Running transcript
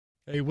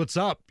Hey, what's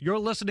up? You're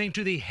listening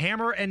to the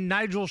Hammer and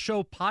Nigel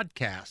Show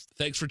podcast.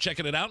 Thanks for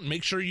checking it out, and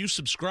make sure you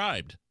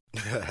subscribed.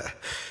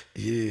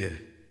 Yeah.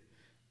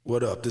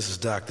 What up? This is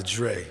Dr.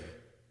 Dre.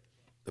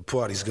 The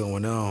party's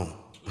going on.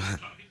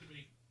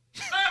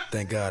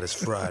 Thank God it's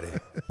Friday.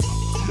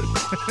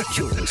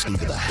 You're listening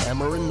to the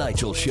Hammer and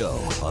Nigel Show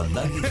on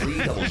 93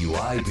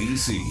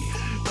 WIBC.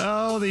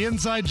 Oh, the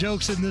inside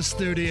jokes in this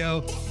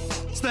studio.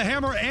 It's the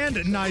Hammer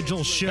and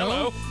Nigel Show.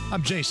 Hello.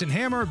 I'm Jason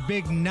Hammer.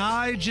 Big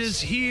Nige is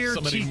here.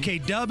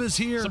 TK Dub is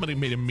here. Somebody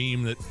made a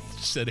meme that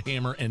said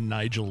Hammer and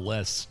Nigel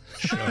Less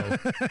Show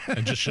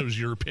and just shows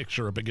your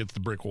picture up against the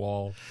brick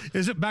wall.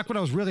 Is it back when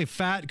I was really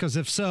fat? Because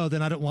if so,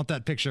 then I don't want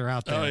that picture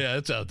out there. Oh, yeah,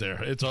 it's out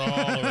there. It's all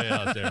the way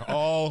out there.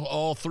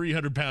 All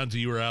 300 pounds of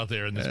you are out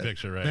there in this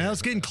picture right Yeah, here.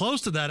 it's getting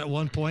close to that at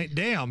one point.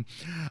 Damn.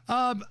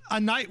 A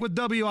night with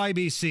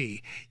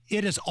WIBC.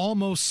 It is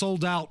almost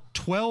sold out.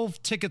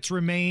 12 tickets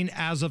remain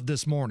as of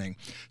this morning.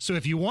 So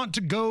if you want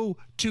to go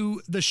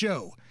to the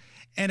show,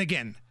 and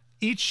again,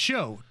 each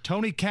show,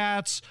 Tony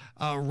Katz,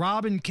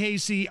 Robin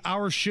Casey,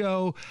 our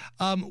show,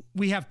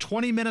 we have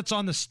 20 minutes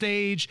on the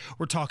stage.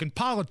 We're talking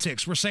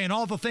politics. We're saying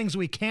all the things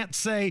we can't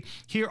say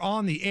here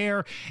on the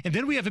air. And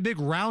then we have a big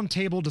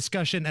roundtable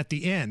discussion at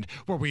the end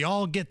where we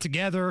all get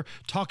together,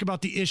 talk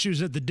about the issues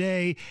of the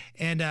day.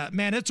 And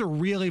man, it's a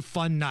really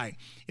fun night.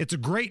 It's a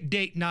great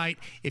date night.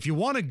 If you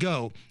want to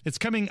go, it's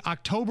coming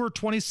October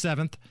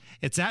 27th.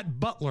 It's at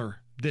Butler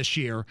this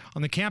year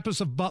on the campus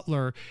of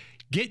Butler.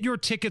 Get your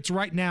tickets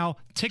right now,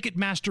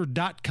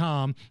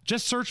 Ticketmaster.com.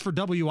 Just search for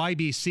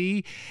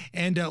WIBC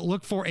and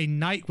look for a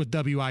night with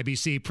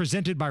WIBC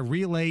presented by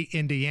Relay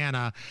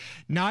Indiana.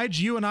 Nige,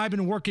 you and I have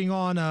been working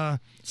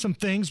on some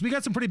things. We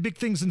got some pretty big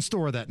things in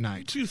store that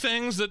night. Two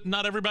things that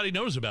not everybody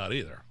knows about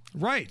either.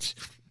 Right.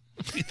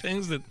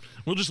 Things that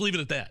we'll just leave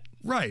it at that.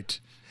 Right.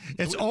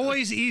 It's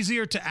always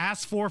easier to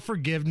ask for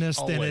forgiveness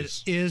than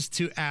it is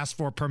to ask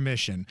for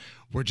permission.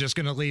 We're just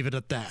going to leave it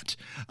at that.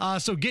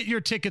 So get your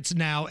tickets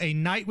now, a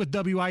night with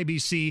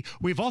WIBC.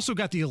 We've also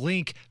got the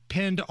link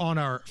pinned on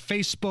our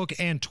Facebook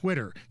and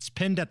Twitter. It's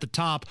pinned at the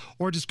top,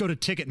 or just go to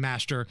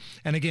Ticketmaster.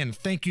 And again,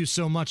 thank you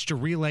so much to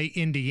Relay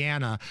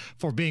Indiana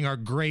for being our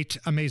great,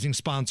 amazing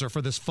sponsor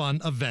for this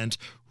fun event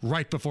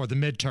right before the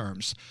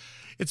midterms.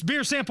 It's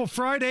Beer Sample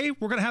Friday.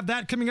 We're going to have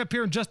that coming up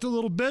here in just a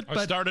little bit.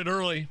 I started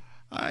early.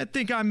 I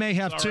think I may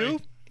have too.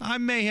 I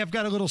may have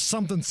got a little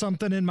something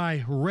in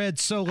my red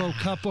Solo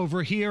cup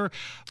over here.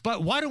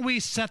 But why don't we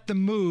set the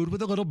mood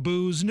with a little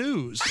booze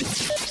news? You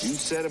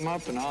set them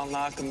up and I'll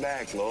knock them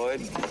back,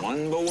 Lloyd.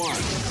 One by one.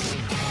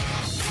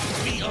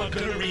 We are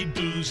gonna read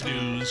booze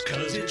news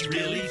because it's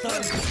really fun.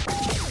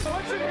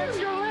 Once it hits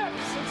your lips,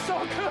 it's so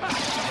good.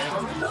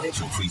 Hammer and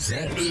Nigel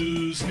present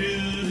Booze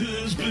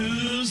news,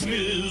 booze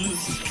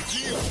news.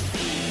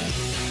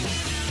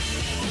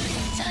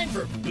 Time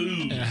for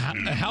booze.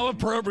 How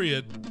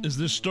appropriate is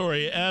this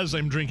story as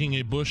I'm drinking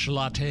a Busch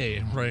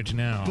Latte right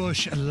now?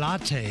 Busch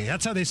Latte.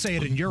 That's how they say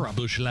it in Europe.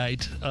 Busch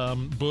Light.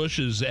 Busch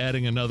is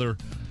adding another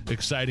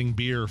exciting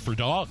beer for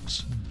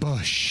dogs.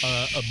 Busch.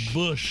 A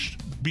Busch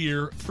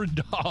beer for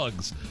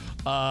dogs.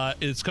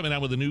 It's coming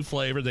out with a new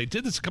flavor. They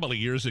did this a couple of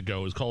years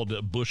ago. It's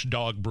called Busch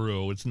Dog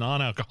Brew. It's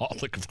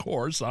non-alcoholic, of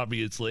course,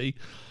 obviously,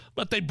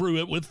 but they brew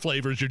it with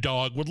flavors your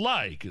dog would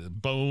like.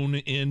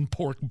 Bone-in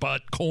pork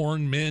butt,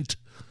 corn, mint,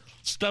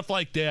 stuff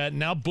like that.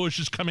 Now Busch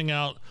is coming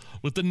out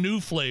with a new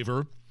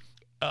flavor.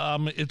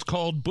 It's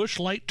called Busch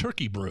Light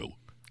Turkey Brew.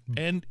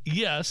 And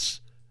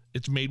yes,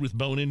 it's made with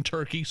bone-in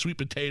turkey, sweet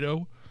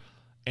potato,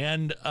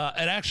 and it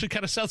actually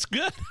kind of sounds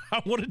good.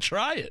 I want to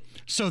try it.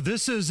 So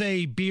this is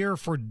a beer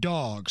for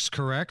dogs,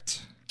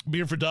 correct?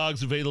 Beer for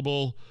dogs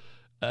available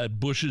at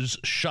Busch's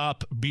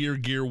Shop Beer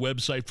Gear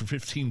website for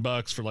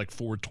 $15 for like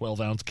 4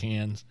 12-ounce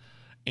cans.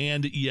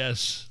 And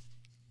yes,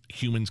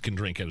 humans can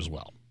drink it as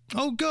well.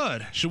 Oh,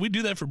 good. Should we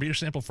do that for Beer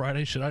Sample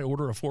Friday? Should I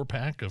order a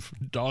 4-pack of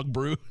dog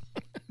brew?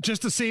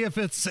 Just to see if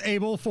it's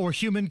able for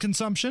human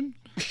consumption?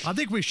 I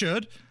think we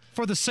should,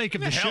 for the sake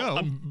of the show.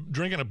 I'm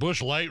drinking a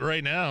Busch Light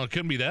right now. It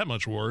couldn't be that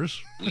much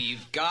worse.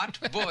 We've got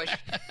Busch.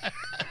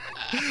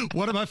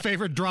 One of my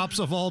favorite drops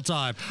of all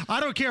time. I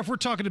don't care if we're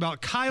talking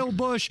about Kyle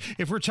Busch,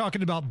 if we're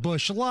talking about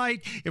Busch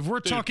Light, if we're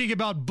talking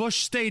about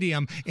Busch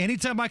Stadium.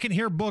 Anytime I can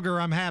hear Booger,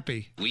 I'm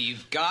happy.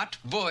 We've got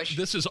Busch.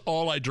 This is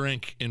all I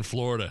drink in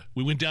Florida.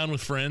 We went down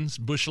with friends,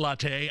 Busch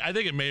Latte. I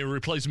think it may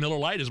replace Miller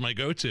Lite as my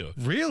go-to.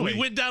 Really? We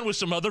went down with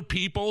some other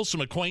people,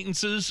 some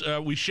acquaintances.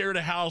 We shared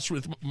a house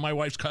with my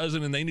wife's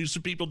cousin, and they knew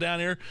some people down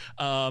here.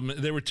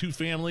 There were two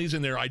families,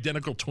 and they're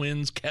identical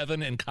twins,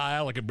 Kevin and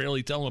Kyle. I could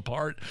barely tell them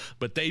apart,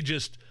 but they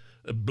just...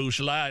 Busch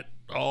Light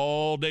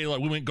all day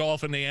long. We went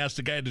golfing. They asked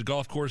the guy at the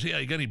golf course, "Yeah,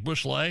 you got any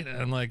Busch Light?" And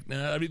I'm like,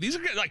 "No." I mean, these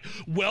are like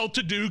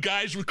well-to-do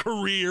guys with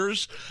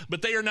careers,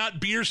 but they are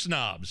not beer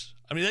snobs.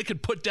 I mean, they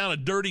could put down a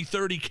dirty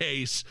 30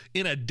 case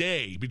in a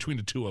day between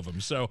the two of them.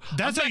 So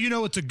that's how you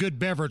know it's a good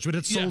beverage when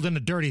it's sold in a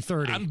dirty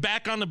 30. I'm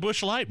back on the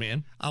Busch Light,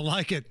 man. I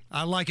like it.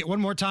 I like it. One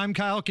more time,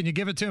 Kyle. Can you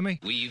give it to me?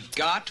 We've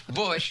got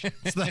Busch.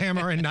 It's the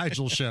Hammer and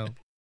Nigel Show.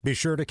 Be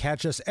sure to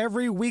catch us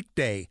every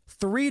weekday,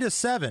 3 to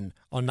 7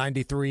 on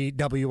 93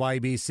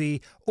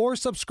 WIBC, or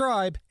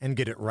subscribe and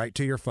get it right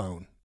to your phone.